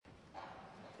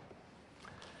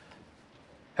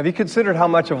Have you considered how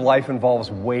much of life involves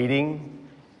waiting?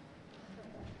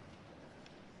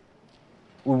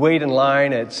 We wait in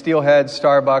line at Steelhead,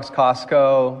 Starbucks,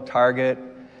 Costco, Target.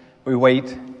 We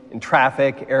wait in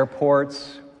traffic,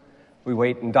 airports. We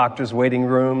wait in doctors' waiting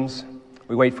rooms.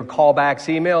 We wait for callbacks,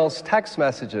 emails, text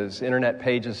messages, internet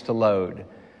pages to load,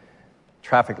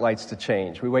 traffic lights to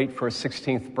change. We wait for a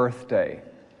 16th birthday,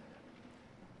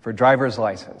 for a driver's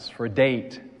license, for a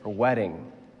date, for a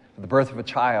wedding, for the birth of a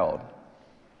child,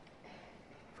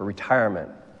 for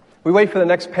retirement. We wait for the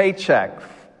next paycheck,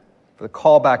 for the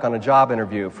callback on a job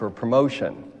interview, for a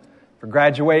promotion, for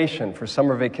graduation, for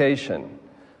summer vacation,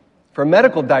 for a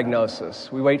medical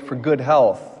diagnosis. We wait for good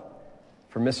health,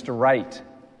 for Mr. Right.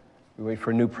 We wait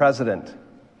for a new president.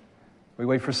 We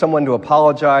wait for someone to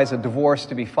apologize, a divorce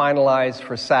to be finalized,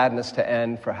 for sadness to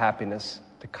end, for happiness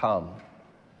to come.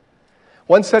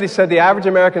 One study said the average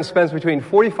American spends between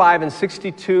 45 and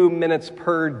 62 minutes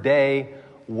per day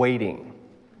waiting.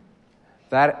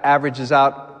 That averages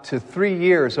out to 3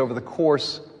 years over the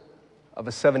course of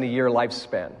a 70-year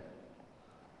lifespan.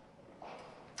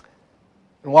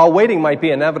 And while waiting might be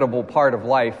an inevitable part of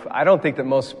life, I don't think that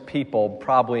most people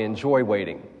probably enjoy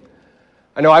waiting.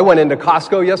 I know I went into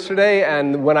Costco yesterday,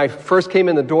 and when I first came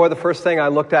in the door, the first thing I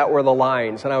looked at were the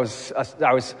lines, and I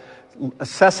was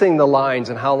assessing the lines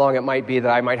and how long it might be that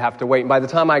I might have to wait. And by the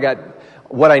time I got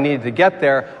what I needed to get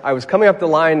there, I was coming up the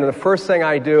line, and the first thing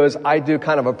I do is I do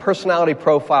kind of a personality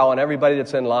profile on everybody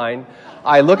that's in line.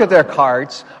 I look at their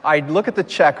cards. I look at the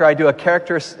checker. I do a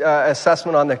character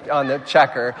assessment on the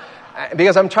checker,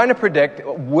 because I'm trying to predict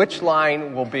which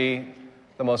line will be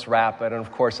the most rapid, and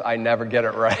of course, I never get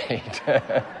it right.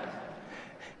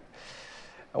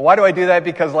 Why do I do that?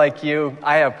 Because like you,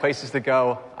 I have places to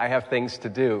go, I have things to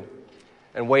do,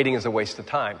 and waiting is a waste of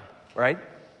time, right?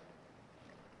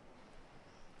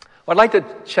 Well, I'd like to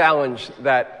challenge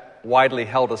that widely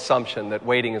held assumption that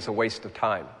waiting is a waste of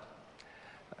time.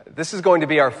 This is going to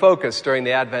be our focus during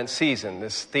the Advent season,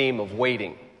 this theme of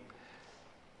waiting.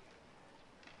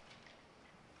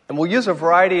 And we'll use a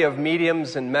variety of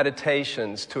mediums and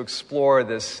meditations to explore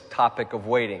this topic of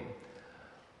waiting.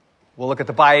 We'll look at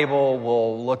the Bible,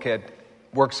 we'll look at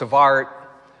works of art,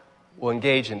 we'll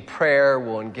engage in prayer,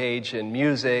 we'll engage in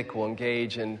music, we'll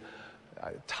engage in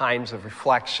times of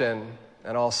reflection,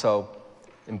 and also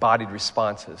embodied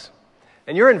responses.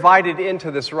 And you're invited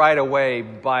into this right away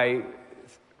by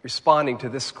responding to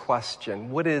this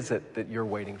question: what is it that you're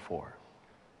waiting for?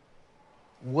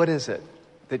 What is it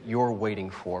that you're waiting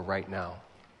for right now?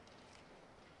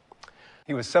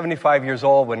 He was 75 years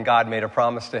old when God made a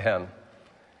promise to him.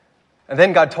 And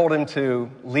then God told him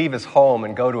to leave his home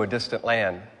and go to a distant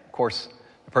land. Of course,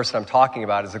 the person I'm talking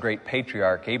about is the great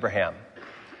patriarch, Abraham.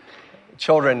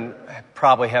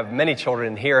 Many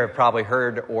children here have probably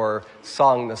heard or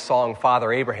sung the song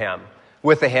Father Abraham,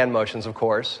 with the hand motions, of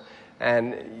course.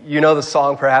 And you know the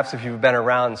song perhaps if you've been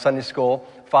around Sunday school.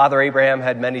 Father Abraham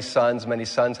had many sons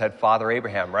had Father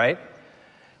Abraham, right?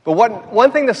 But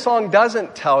one thing the song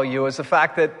doesn't tell you is the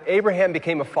fact that Abraham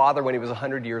became a father when he was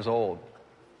 100 years old.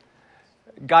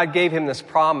 God gave him this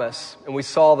promise, and we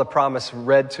saw the promise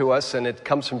read to us, and it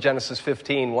comes from Genesis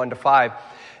 15, 1-5.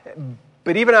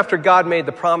 But even after God made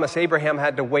the promise, Abraham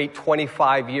had to wait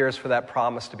 25 years for that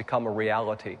promise to become a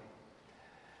reality.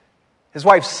 His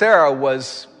wife Sarah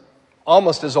was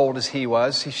almost as old as he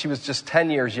was. She was just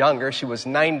 10 years younger. She was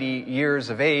 90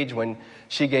 years of age when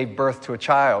she gave birth to a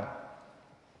child.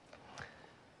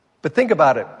 But think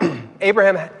about it.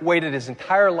 Abraham waited his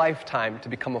entire lifetime to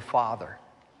become a father.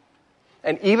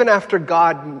 And even after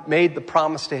God made the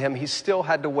promise to him, he still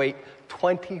had to wait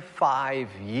 25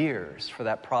 years for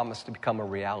that promise to become a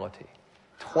reality.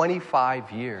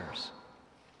 25 years.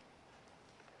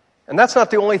 And that's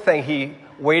not the only thing he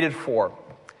waited for.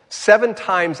 7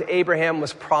 times Abraham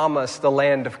was promised the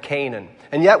land of Canaan.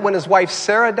 And yet when his wife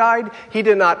Sarah died, he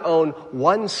did not own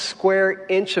 1 square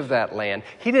inch of that land.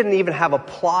 He didn't even have a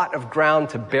plot of ground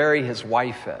to bury his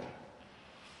wife in.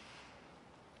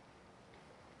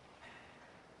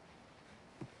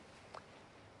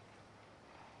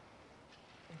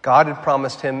 God had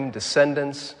promised him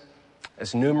descendants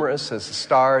as numerous as the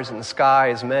stars in the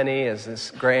sky, as many as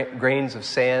the grains of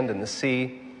sand in the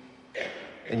sea.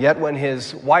 And yet when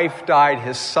his wife died,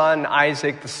 his son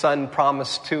Isaac, the son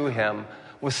promised to him,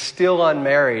 was still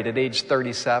unmarried at age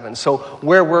 37. So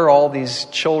where were all these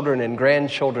children and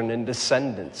grandchildren and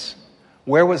descendants?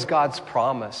 Where was God's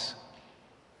promise?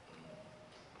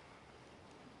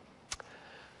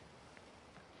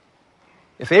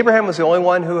 If Abraham was the only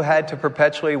one who had to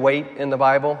perpetually wait in the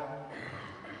Bible,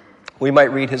 we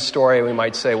might read his story and we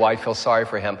might say, well, I feel sorry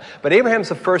for him. But Abraham's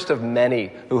the first of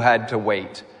many who had to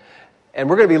wait. And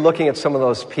we're going to be looking at some of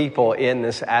those people in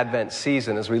this Advent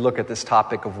season as we look at this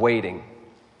topic of waiting.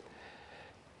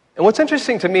 And what's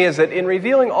interesting to me is that in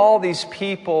revealing all these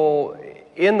people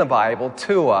in the Bible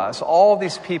to us, all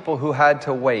these people who had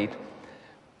to wait,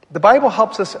 the Bible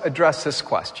helps us address this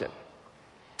question.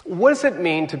 What does it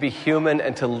mean to be human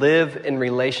and to live in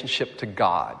relationship to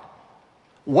God?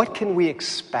 What can we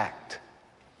expect?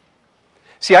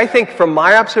 See, I think from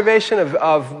my observation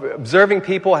of observing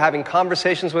people, having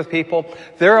conversations with people,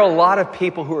 there are a lot of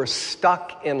people who are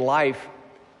stuck in life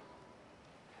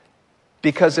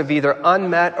because of either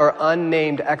unmet or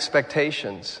unnamed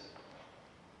expectations.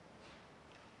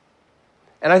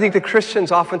 And I think the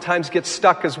Christians oftentimes get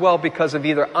stuck as well because of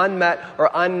either unmet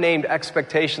or unnamed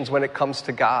expectations when it comes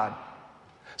to God.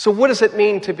 So what does it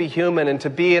mean to be human and to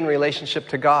be in relationship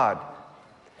to God?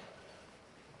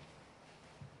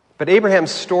 But Abraham's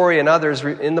story and others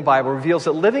in the Bible reveals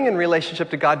that living in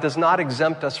relationship to God does not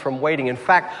exempt us from waiting. In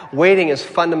fact, waiting is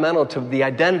fundamental to the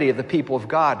identity of the people of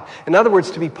God. In other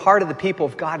words, to be part of the people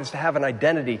of God is to have an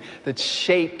identity that's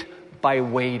shaped by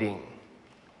waiting.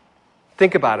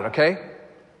 Think about it, okay?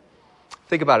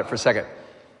 Think about it for a second.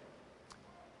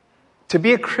 To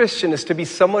be a Christian is to be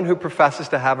someone who professes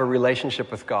to have a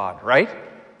relationship with God, right?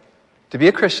 To be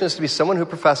a Christian is to be someone who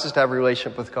professes to have a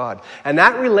relationship with God. And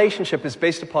that relationship is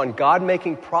based upon God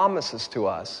making promises to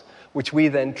us, which we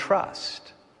then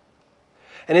trust.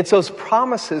 And it's those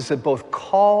promises that both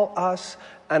call us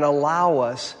and allow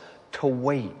us to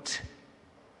wait,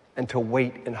 and to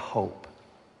wait in hope.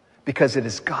 Because it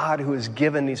is God who has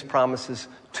given these promises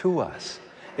to us.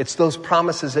 It's those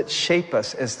promises that shape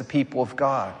us as the people of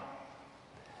God.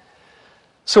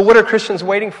 So what are Christians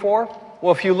waiting for?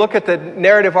 Well, if you look at the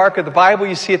narrative arc of the Bible,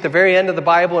 you see at the very end of the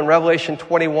Bible in Revelation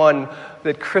 21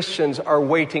 that Christians are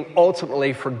waiting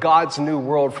ultimately for God's new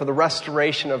world, for the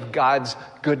restoration of God's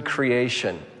good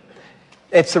creation.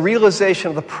 It's the realization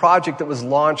of the project that was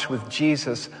launched with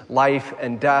Jesus' life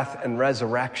and death and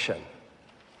resurrection.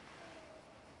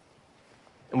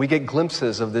 And we get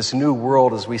glimpses of this new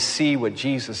world as we see what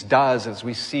Jesus does, as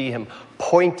we see him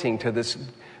pointing to this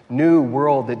new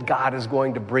world that God is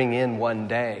going to bring in one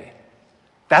day.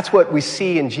 That's what we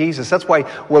see in Jesus. That's why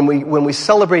when we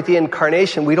celebrate the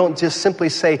incarnation, we don't just simply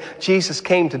say Jesus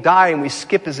came to die and we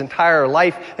skip his entire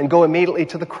life and go immediately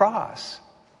to the cross.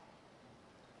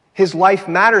 His life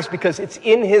matters because it's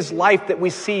in his life that we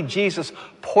see Jesus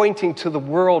pointing to the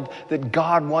world that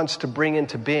God wants to bring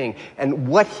into being. And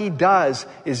what he does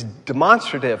is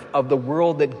demonstrative of the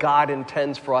world that God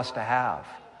intends for us to have.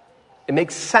 It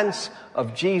makes sense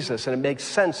of Jesus and it makes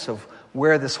sense of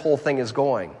where this whole thing is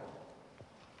going.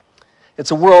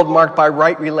 It's a world marked by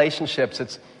right relationships.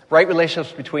 It's right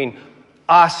relationships between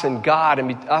us and God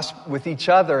and us with each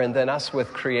other and then us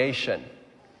with creation.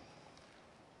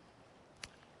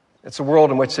 It's a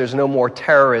world in which there's no more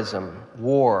terrorism,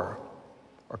 war,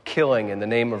 or killing in the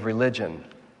name of religion.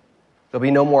 There'll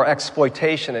be no more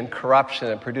exploitation and corruption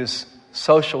that produce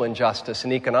social injustice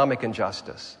and economic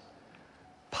injustice.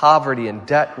 Poverty and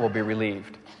debt will be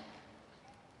relieved.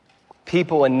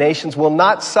 People and nations will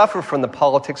not suffer from the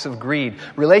politics of greed.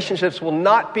 Relationships will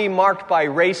not be marked by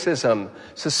racism,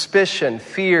 suspicion,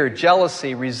 fear,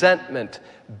 jealousy, resentment,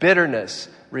 bitterness,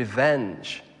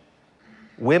 revenge.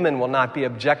 Women will not be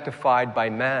objectified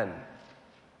by men.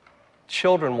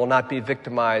 Children will not be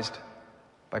victimized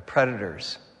by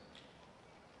predators.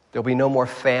 There'll be no more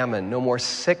famine, no more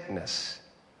sickness,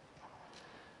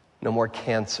 no more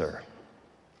cancer.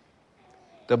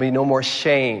 There'll be no more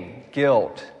shame,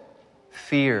 guilt,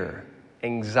 fear,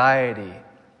 anxiety,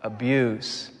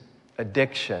 abuse,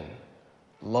 addiction,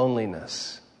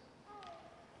 loneliness.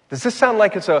 Does this sound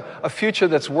like it's a future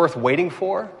that's worth waiting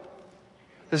for?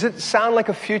 Does it sound like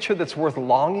a future that's worth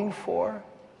longing for?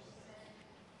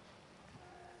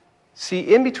 See,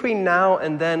 in between now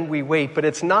and then we wait, but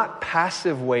it's not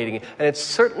passive waiting, and it's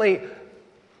certainly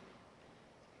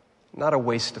not a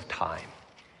waste of time.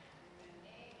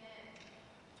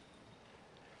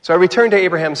 So I return to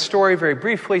Abraham's story very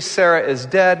briefly. Sarah is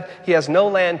dead. He has no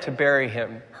land to bury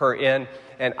her in.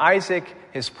 And Isaac,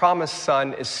 his promised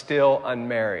son, is still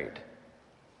unmarried.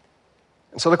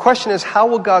 And so the question is, how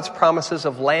will God's promises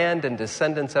of land and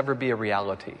descendants ever be a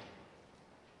reality?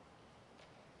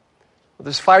 Well,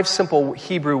 there's 5 simple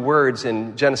Hebrew words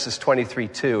in Genesis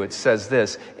 23:2. It says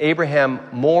this: Abraham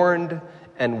mourned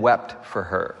and wept for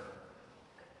her.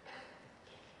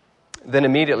 Then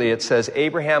immediately it says,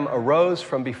 Abraham arose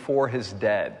from before his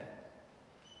dead.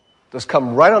 Those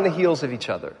come right on the heels of each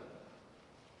other.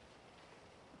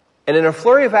 And in a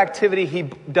flurry of activity, he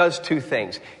does 2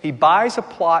 things. He buys a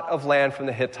plot of land from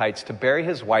the Hittites to bury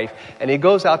his wife, and he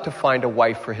goes out to find a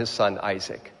wife for his son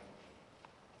Isaac.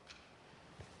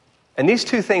 And these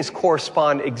two things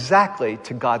correspond exactly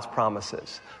to God's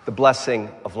promises. The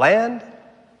blessing of land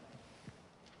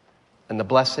and the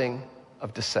blessing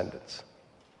of descendants.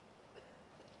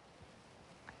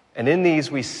 And in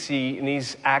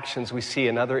these actions, we see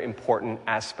another important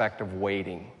aspect of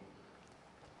waiting.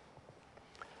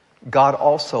 God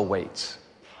also waits.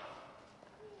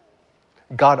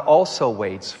 God also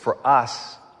waits for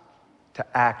us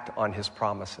to act on his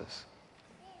promises.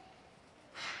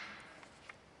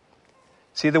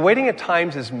 See, the waiting at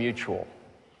times is mutual.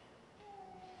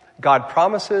 God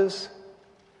promises,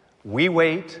 we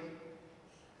wait,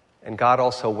 and God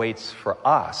also waits for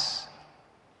us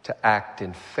to act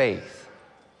in faith,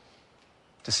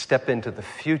 to step into the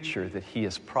future that he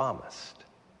has promised.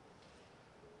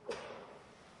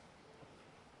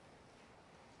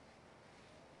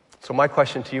 So my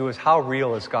question to you is, how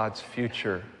real is God's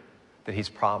future that he's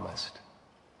promised?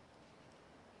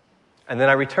 And then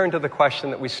I return to the question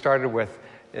that we started with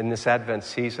in this Advent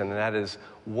season, and that is,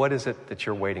 what is it that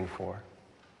you're waiting for?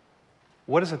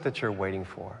 What is it that you're waiting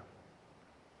for?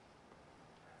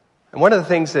 And one of the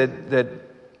things that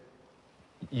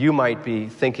you might be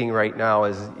thinking right now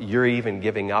is you're even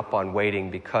giving up on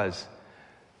waiting because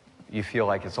you feel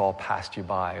like it's all passed you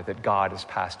by, or that God has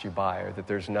passed you by, or that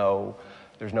there's no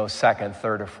second,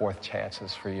 third, or fourth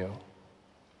chances for you.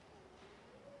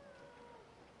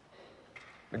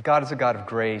 But God is a God of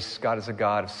grace. God is a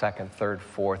God of second, third,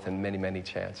 fourth, and many, many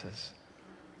chances.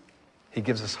 He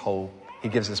gives us hope. He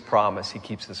gives us promise. He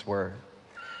keeps his word.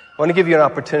 I want to give you an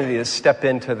opportunity to step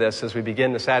into this as we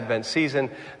begin this Advent season.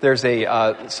 There's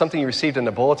something you received in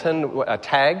the bulletin, a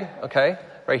tag, okay,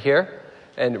 right here.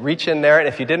 And reach in there, and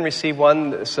if you didn't receive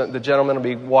one, the gentleman will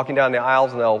be walking down the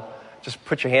aisles, and they'll just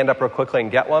put your hand up real quickly and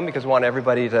get one, because we want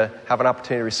everybody to have an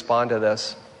opportunity to respond to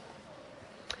this.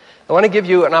 I want to give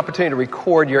you an opportunity to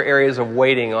record your areas of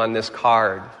waiting on this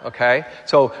card, okay?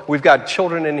 So we've got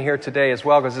children in here today as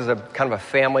well, because this is a kind of a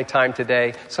family time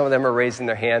today. Some of them are raising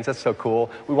their hands. That's so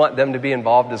cool. We want them to be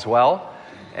involved as well.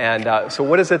 And so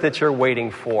what is it that you're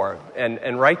waiting for?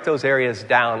 And write those areas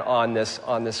down on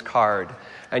this card.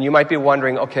 And you might be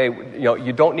wondering, okay,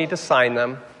 you don't need to sign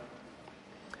them.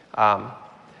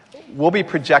 We'll be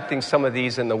projecting some of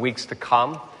these in the weeks to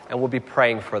come, and we'll be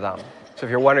praying for them. So if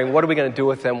you're wondering, what are we going to do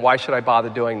with them? Why should I bother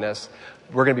doing this?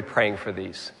 We're going to be praying for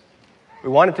these. We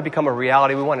want it to become a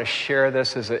reality. We want to share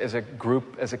this as a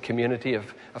group, as a community,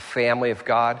 a family of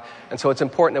God. And so it's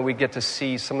important that we get to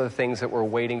see some of the things that we're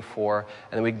waiting for,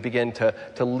 and then we begin to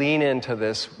lean into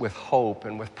this with hope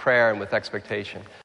and with prayer and with expectation.